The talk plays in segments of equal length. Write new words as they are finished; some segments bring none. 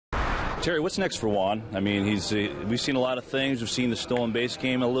Terry, what's next for Juan? I mean, we've seen a lot of things. We've seen the stolen base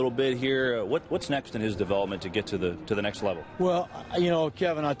game a little bit here. What's next in his development to get to the next level? Well,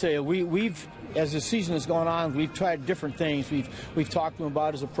 Kevin, I'll tell you, we've as the season has gone on, we've tried different things. We've talked to him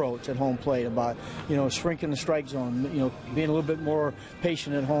about his approach at home plate, about shrinking the strike zone, being a little bit more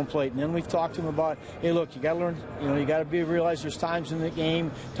patient at home plate, and then we've talked to him about, hey, look, you got to learn, you got to realize there's times in the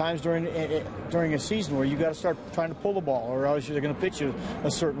game, times during a season where you got to start trying to pull the ball, or else they're going to pitch you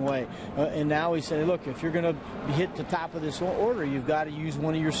a certain way. And now he said, look, if you're going to hit the top of this order, you've got to use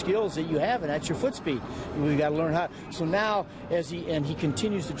one of your skills that you have, and that's your foot speed. We've got to learn how. So now, as he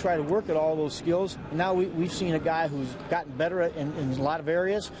continues to try to work at all those skills, and now we've seen a guy who's gotten better in a lot of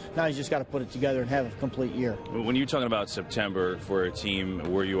areas. Now he's just got to put it together and have a complete year. When you're talking about September for a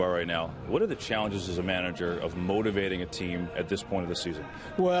team where you are right now, what are the challenges as a manager of motivating a team at this point of the season?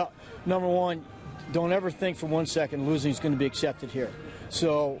 Well, number one, don't ever think for 1 second losing is going to be accepted here.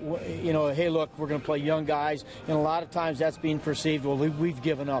 So, hey, look, we're going to play young guys, and a lot of times that's being perceived, well, we've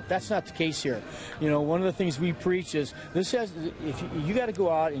given up. That's not the case here. One of the things we preach is if you got to go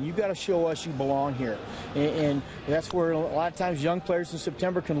out and you got to show us you belong here, and that's where a lot of times young players in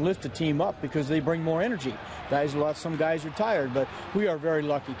September can lift the team up because they bring more energy. Some guys are tired, but we are very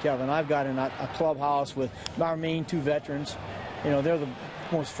lucky, Kevin. I've got in a clubhouse with our main two veterans. They're the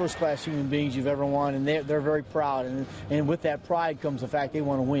most first-class human beings you've ever won, and they're very proud. And with that pride comes the fact they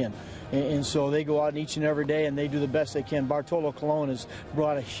want to win. And so they go out each and every day and they do the best they can. Bartolo Colon has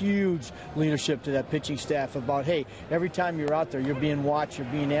brought a huge leadership to that pitching staff about, hey, every time you're out there, you're being watched, you're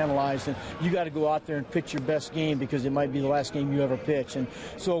being analyzed, and you got to go out there and pitch your best game because it might be the last game you ever pitch. And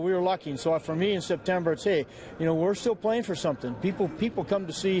so we were lucky. And so for me in September, it's, hey, we're still playing for something. People come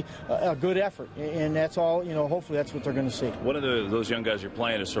to see a good effort, and that's all. Hopefully that's what they're going to see. One of those young guys you're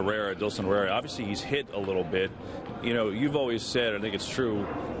playing is Dilson Herrera. Obviously, he's hit a little bit. You've always said, I think it's true,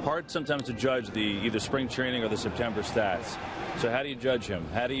 hard sometimes to judge the either spring training or the September stats. So how do you judge him?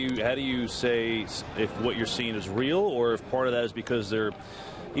 How do you say if what you're seeing is real, or if part of that is because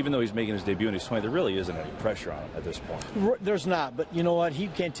even though he's making his debut in his 20, there really isn't any pressure on him at this point? There's not, but you know what? He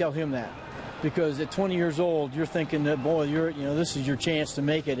can't tell him that. Because at 20 years old, you're thinking that, boy, this is your chance to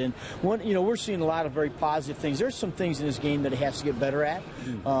make it. And we're seeing a lot of very positive things. There's some things in his game that he has to get better at.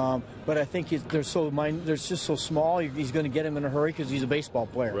 But I think they're just so small. He's going to get him in a hurry because he's a baseball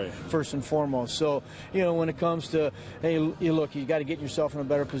player, right, first and foremost. So, when it comes to, hey, look, you got to get yourself in a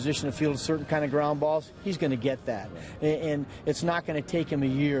better position to field a certain kind of ground balls. He's going to get that, and it's not going to take him a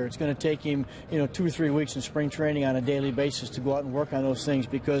year. It's going to take him, 2 or 3 weeks in spring training on a daily basis to go out and work on those things.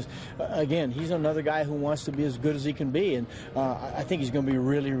 Because, again, he's another guy who wants to be as good as he can be, and I think he's going to be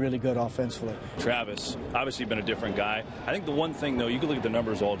really, really good offensively. Travis, obviously been a different guy. I think the one thing, though, you can look at the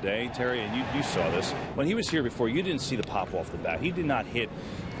numbers all day, Terry, and you saw this. When he was here before, you didn't see the pop off the bat. He did not hit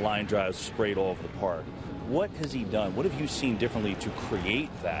line drives sprayed all over the park. What has he done? What have you seen differently to create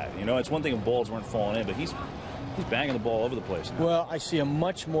that? It's one thing if balls weren't falling in, but he's banging the ball all over the place now. Well, I see a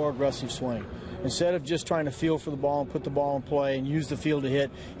much more aggressive swing. Instead of just trying to feel for the ball and put the ball in play and use the field to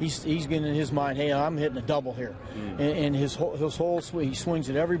hit, he's getting in his mind, hey, I'm hitting a double here. And his whole swing, he swings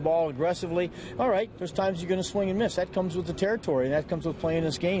at every ball aggressively. All right, there's times you're going to swing and miss. That comes with the territory, and that comes with playing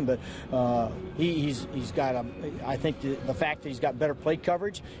this game. But he's got I think the fact that he's got better plate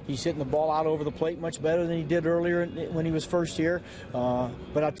coverage, he's hitting the ball out over the plate much better than he did earlier when he was first here.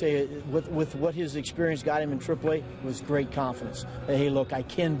 But I'll tell you, with what his experience got him in AAA was great confidence. Hey, look, I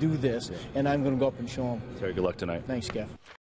can do this, and I'm going to go up and show him. Terry, good luck tonight. Thanks, Kev.